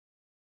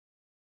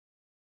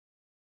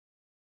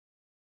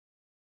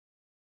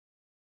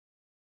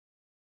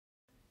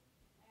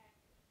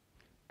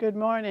Good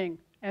morning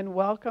and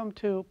welcome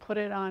to Put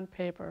It on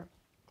Paper.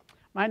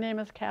 My name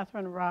is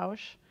Catherine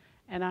Rausch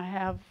and I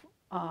have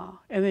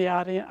in the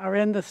audience, or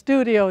in the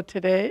studio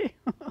today,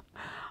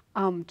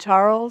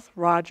 Charles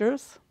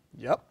Rogers.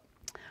 Yep.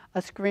 A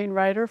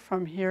screenwriter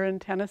from here in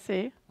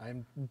Tennessee.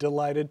 I'm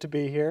delighted to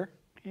be here.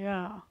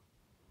 Yeah,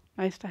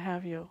 nice to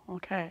have you.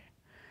 Okay.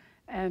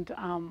 And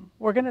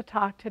we're going to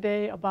talk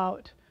today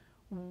about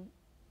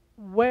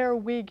where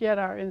we get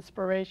our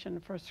inspiration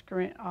for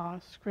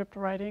script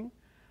writing.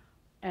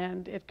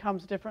 And it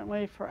comes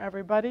differently for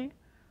everybody.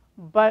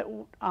 But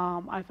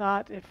I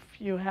thought if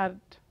you had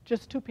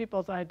just two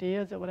people's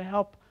ideas, it would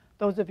help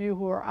those of you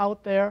who are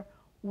out there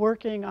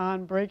working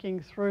on breaking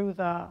through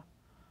the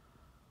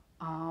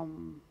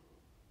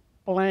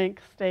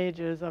blank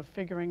stages of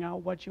figuring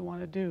out what you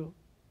want to do.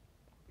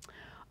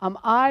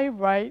 I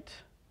write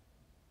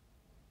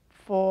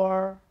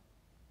for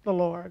the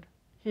Lord.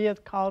 He has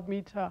called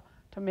me to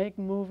make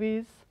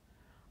movies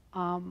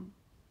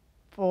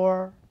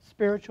for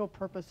spiritual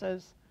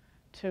purposes,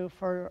 to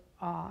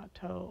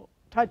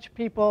touch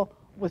people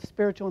with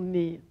spiritual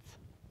needs.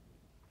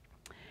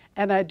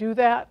 And I do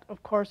that,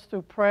 of course,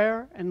 through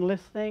prayer and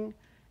listening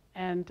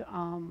and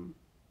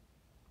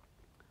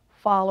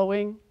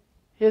following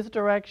His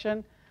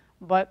direction,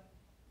 but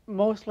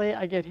mostly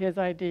I get His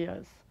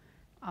ideas.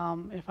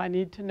 If I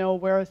need to know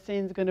where a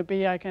scene's going to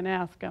be, I can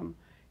ask Him.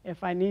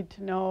 If I need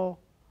to know,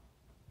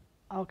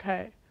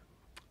 okay,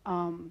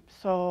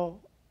 so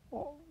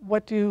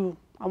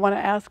I want to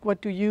ask,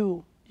 what do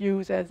you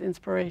use as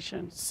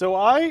inspiration? So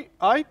I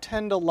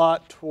tend a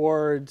lot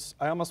towards,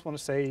 I almost want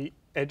to say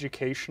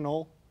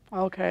educational.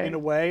 Okay. In a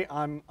way.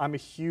 I'm a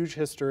huge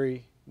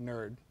history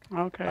nerd.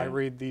 Okay. I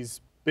read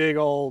these big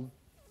old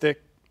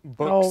thick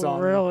books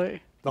on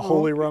the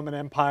Holy Roman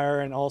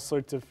Empire and all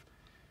sorts of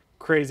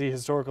crazy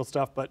historical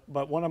stuff. But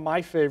one of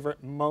my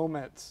favorite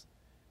moments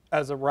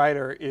as a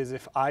writer is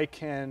if I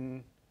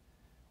can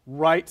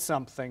write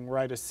something,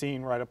 write a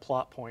scene, write a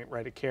plot point,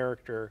 write a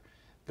character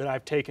that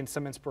I've taken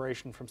some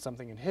inspiration from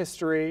something in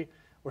history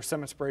or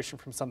some inspiration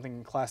from something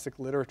in classic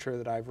literature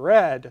that I've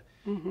read,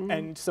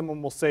 and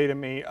someone will say to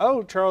me,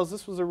 "Oh, Charles,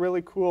 this was a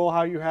really cool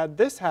how you had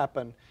this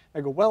happen."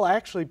 I go, "Well, I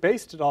actually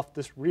based it off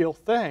this real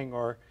thing,"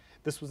 or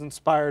 "This was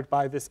inspired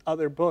by this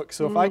other book."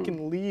 So if I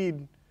can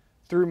lead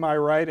through my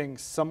writing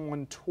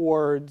someone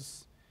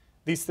towards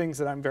these things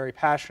that I'm very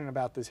passionate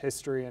about, this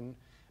history and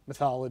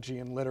mythology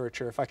and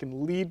literature, if I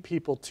can lead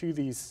people to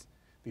these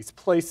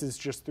places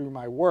just through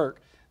my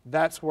work,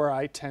 that's where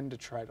I tend to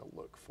try to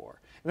look for.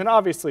 And then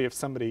obviously if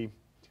somebody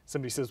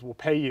says, "We'll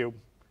pay you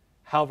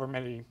however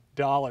many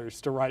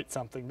dollars to write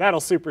something," that'll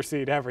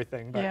supersede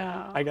everything. But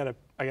yeah. I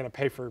gotta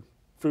pay for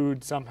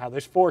food somehow.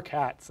 There's 4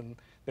 cats and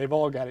they've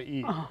all got to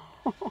eat.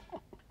 Oh.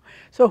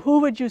 So who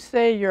would you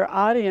say your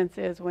audience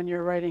is when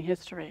you're writing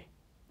history?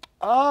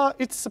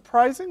 It's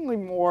surprisingly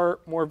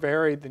more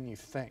varied than you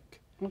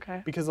think.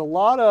 Okay. Because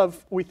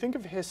we think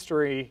of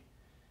history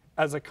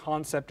as a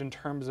concept in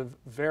terms of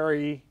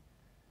very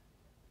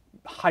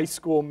high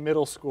school,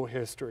 middle school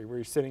history, where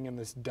you're sitting in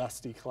this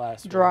dusty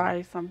classroom,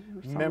 dry,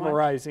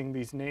 memorizing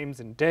these names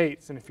and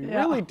dates. And if you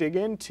really dig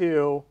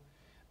into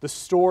the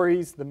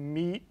stories, the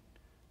meat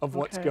of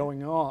what's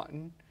going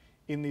on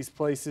in these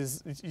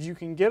places, you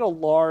can get a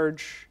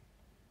larger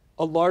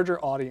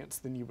audience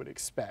than you would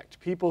expect.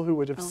 People who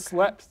would have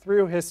slept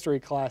through history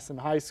class in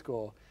high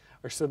school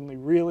are suddenly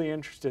really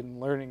interested in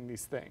learning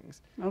these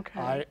things.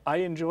 Okay. I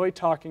enjoy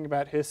talking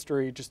about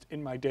history just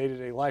in my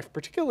day-to-day life,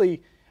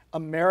 particularly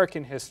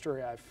American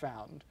history. I've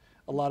found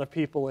a lot of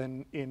people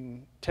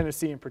in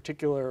Tennessee in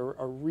particular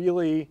are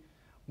really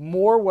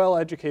more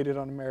well-educated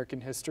on American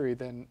history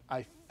than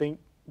I think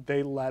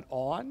they let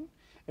on.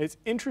 It's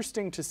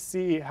interesting to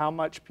see how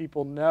much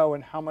people know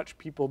and how much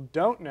people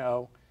don't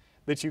know,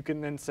 that you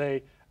can then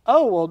say,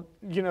 "Oh, well,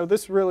 you know,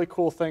 this really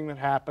cool thing that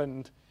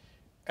happened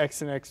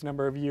X and X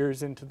number of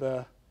years into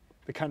the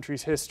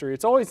country's history."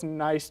 It's always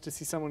nice to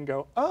see someone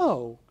go,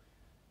 "Oh,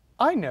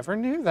 I never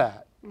knew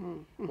that."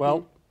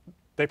 Well,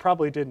 they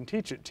probably didn't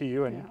teach it to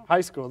you in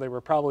high school. They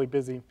were probably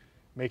busy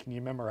making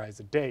you memorize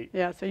a date.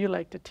 Yeah, so you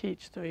like to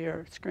teach through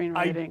your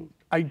screenwriting.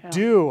 I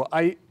do.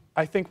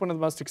 I think one of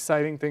the most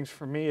exciting things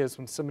for me is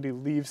when somebody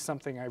leaves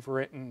something I've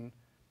written,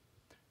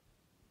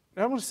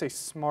 I don't want to say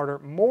smarter,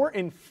 more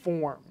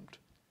informed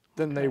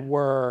than they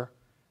were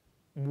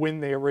when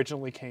they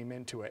originally came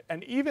into it.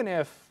 And even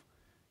if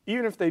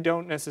they're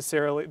not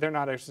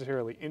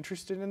necessarily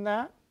interested in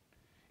that,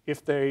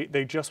 if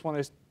they just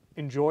want to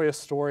enjoy a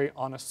story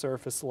on a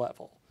surface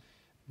level,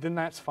 then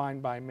that's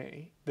fine by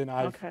me. Then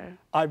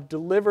I've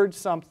delivered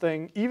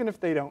something, even if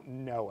they don't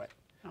know it.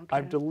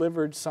 I've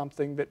delivered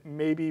something that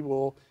maybe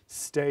will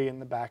stay in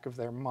the back of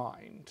their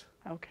mind.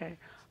 Okay.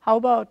 How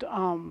about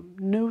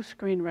new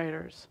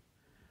screenwriters?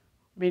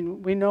 I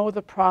mean, we know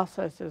the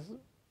process is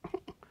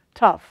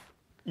tough.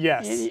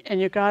 Yes.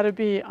 And you got to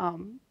be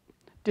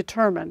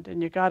determined,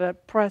 and you got to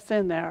press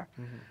in there.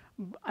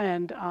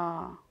 And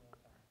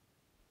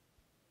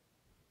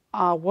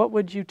what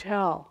would you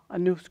tell a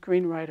new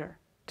screenwriter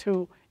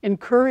to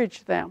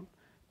encourage them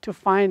to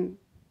find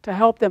to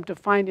help them to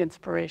find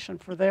inspiration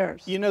for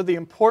theirs. You know, the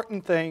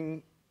important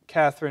thing,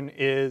 Catherine,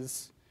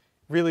 is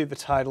really the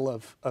title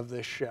of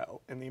this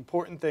show. And the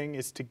important thing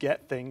is to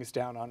get things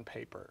down on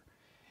paper.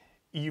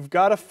 You've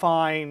got to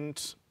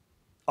find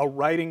a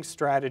writing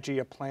strategy,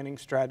 a planning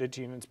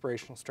strategy, an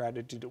inspirational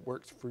strategy that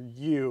works for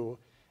you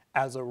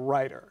as a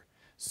writer.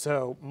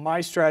 So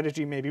my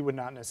strategy maybe would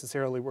not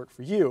necessarily work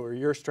for you, or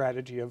your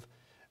strategy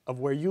of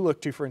where you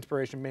look to for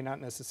inspiration may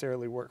not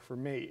necessarily work for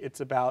me.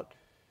 It's about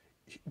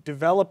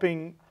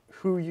developing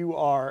who you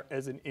are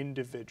as an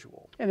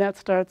individual. And that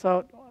starts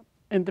out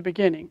in the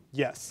beginning.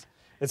 Yes.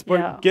 It's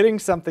getting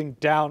something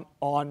down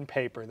on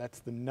paper. That's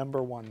the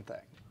number one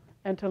thing.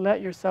 And to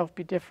let yourself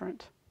be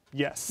different.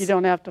 Yes. You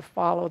don't have to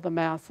follow the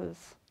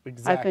masses.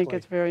 Exactly. I think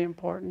it's very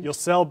important. You'll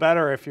sell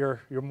better if you're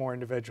more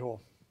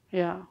individual.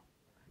 Yeah.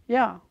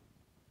 Yeah.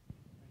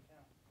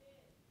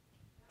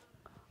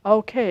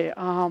 Okay.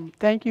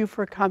 Thank you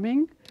for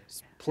coming.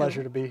 It's a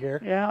pleasure to be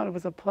here. Yeah, it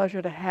was a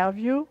pleasure to have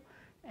you.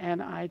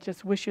 And I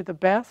just wish you the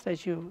best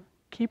as you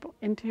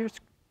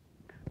continue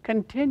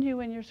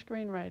in your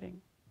screenwriting.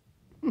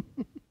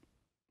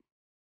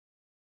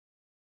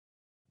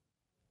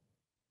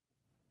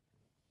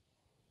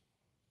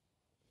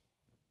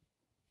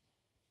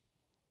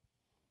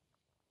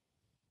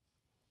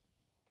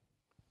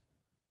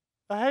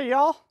 Hey,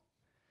 y'all.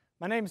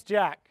 My name's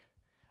Jack.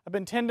 I've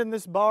been tending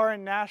this bar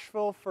in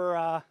Nashville for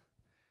a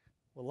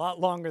lot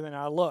longer than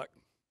I look.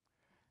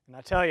 And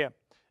I tell you,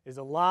 there's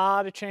a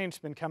lot of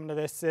change been coming to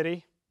this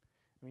city.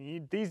 I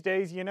mean, these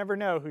days, you never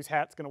know whose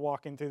hat's going to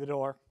walk in through the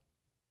door.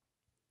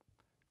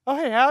 Oh,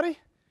 hey, howdy.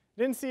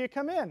 Didn't see you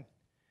come in.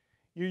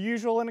 Your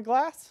usual in a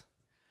glass?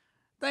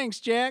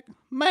 Thanks, Jack.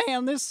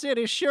 Man, this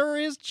city sure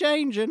is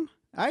changing.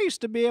 I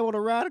used to be able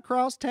to ride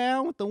across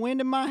town with the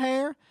wind in my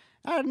hair.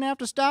 I didn't have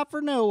to stop for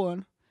no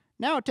one.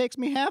 Now it takes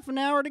me half an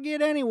hour to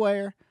get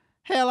anywhere.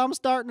 Hell, I'm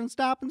starting and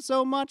stopping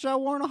so much I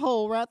worn a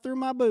hole right through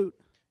my boot.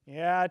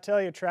 Yeah, I tell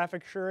you,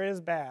 traffic sure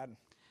is bad.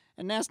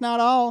 And that's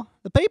not all.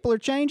 The people are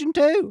changing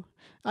too.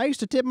 I used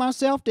to tip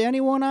myself to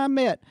anyone I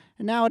met,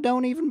 and now I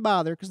don't even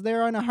bother because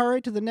they're in a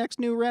hurry to the next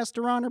new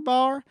restaurant or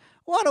bar.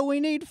 What do we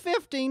need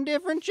 15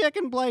 different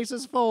chicken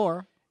places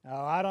for?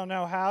 Oh, I don't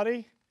know,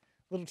 howdy.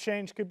 Little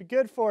change could be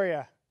good for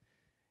you.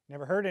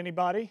 Never hurt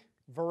anybody.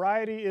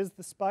 Variety is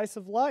the spice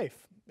of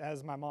life,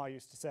 as my ma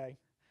used to say.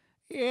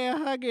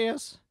 Yeah, I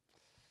guess.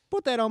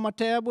 Put that on my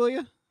tab, will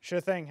you?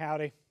 Sure thing,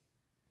 howdy.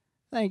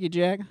 Thank you,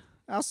 Jack.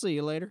 I'll see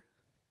you later.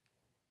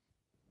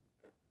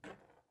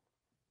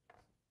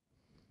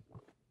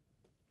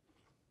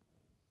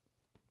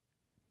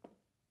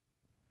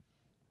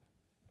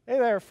 Hey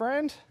there,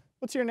 friend.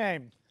 What's your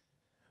name?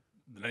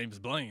 The name's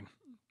Blaine.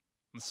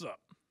 What's up?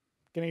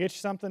 Gonna get you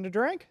something to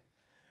drink?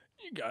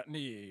 You got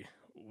any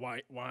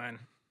white wine?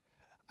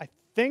 I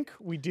think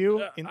we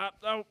do.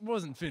 I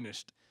wasn't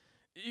finished.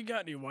 You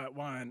got any white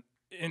wine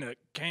in a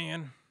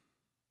can?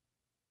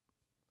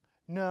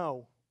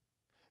 No,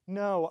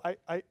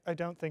 I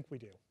don't think we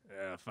do.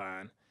 Yeah,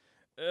 fine.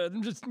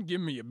 Just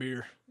give me a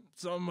beer.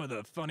 Some with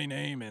a funny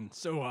name and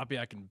so hoppy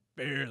I can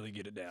barely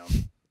get it down.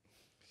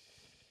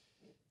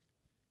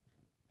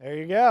 There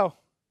you go.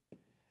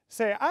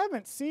 Say, I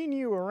haven't seen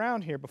you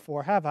around here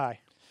before, have I?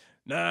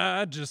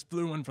 Nah, I just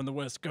flew in from the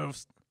West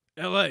Coast.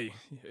 L.A.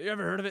 You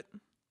ever heard of it?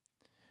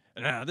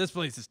 Nah, this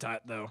place is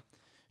tight, though.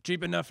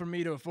 Cheap enough for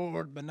me to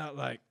afford, but not,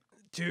 like,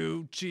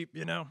 too cheap,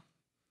 you know?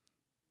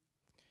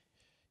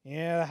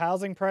 Yeah, the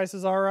housing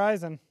prices are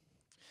rising.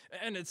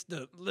 And it's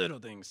the little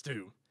things,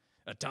 too.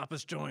 A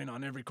tapas joint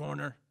on every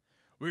corner,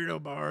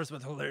 weirdo bars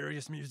with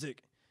hilarious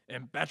music,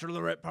 and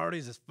bachelorette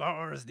parties as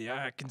far as the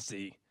eye can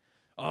see.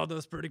 All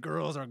those pretty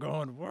girls are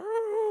going,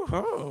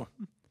 whoa,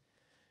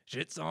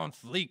 shit's on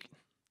fleek.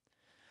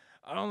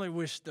 I only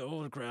wish the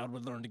older crowd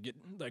would learn to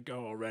let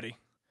go already.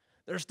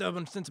 Their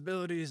stubborn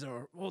sensibilities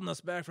are holding us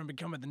back from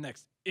becoming the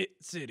next it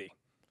city.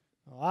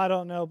 Well, I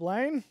don't know,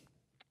 Blaine.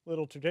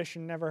 Little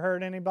tradition never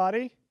hurt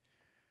anybody.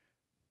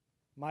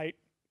 Might,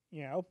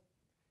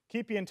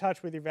 keep you in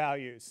touch with your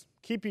values.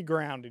 Keep you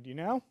grounded, you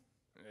know?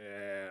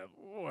 Yeah,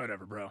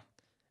 whatever, bro.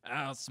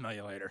 I'll smell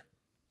you later.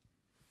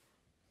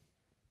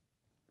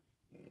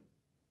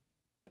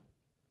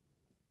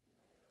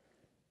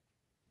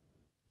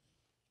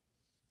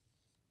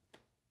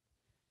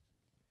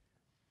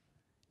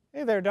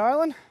 Hey there,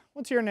 darling.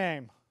 What's your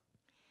name?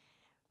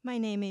 My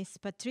name is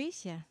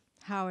Patricia.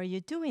 How are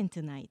you doing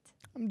tonight?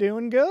 I'm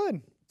doing good.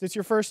 Is this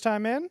your first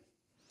time in?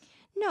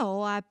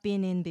 No, I've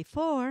been in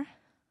before.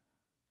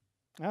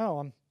 Oh,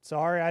 I'm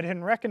sorry. I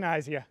didn't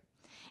recognize you.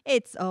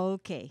 It's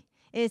okay.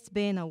 It's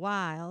been a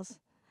while.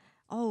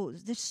 Oh,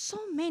 there's so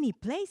many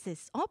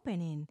places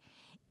opening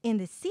in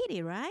the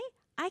city, right?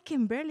 I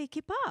can barely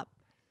keep up.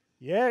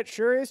 Yeah, it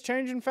sure is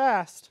changing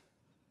fast.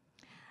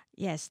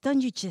 Yes, don't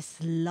you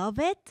just love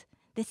it?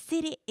 The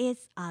city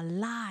is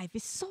alive.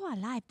 It's so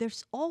alive.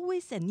 There's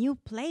always a new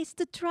place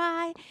to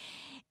try.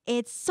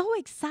 It's so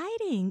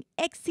exciting,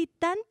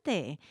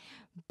 excitante.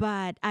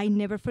 But I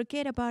never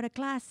forget about a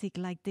classic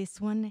like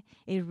this one.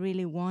 It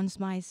really warms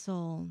my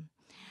soul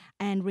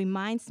and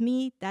reminds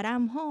me that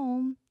I'm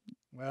home.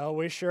 Well,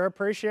 we sure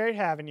appreciate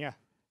having you.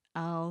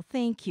 Oh,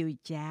 thank you,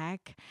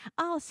 Jack.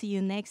 I'll see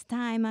you next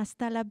time.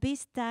 Hasta la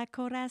vista,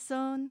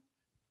 corazón.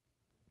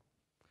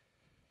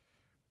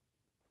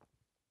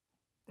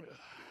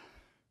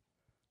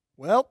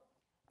 Well,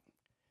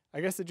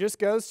 I guess it just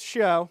goes to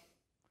show,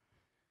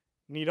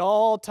 need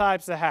all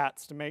types of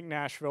hats to make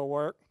Nashville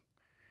work,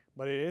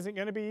 but it isn't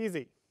going to be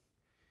easy. It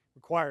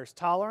requires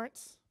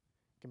tolerance,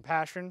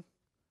 compassion,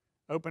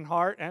 open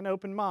heart and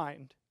open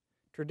mind,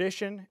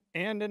 tradition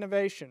and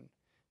innovation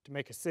to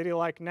make a city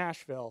like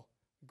Nashville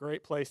a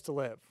great place to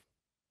live.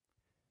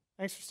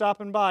 Thanks for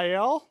stopping by,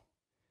 y'all.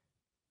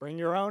 Bring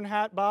your own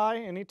hat by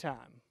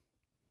anytime.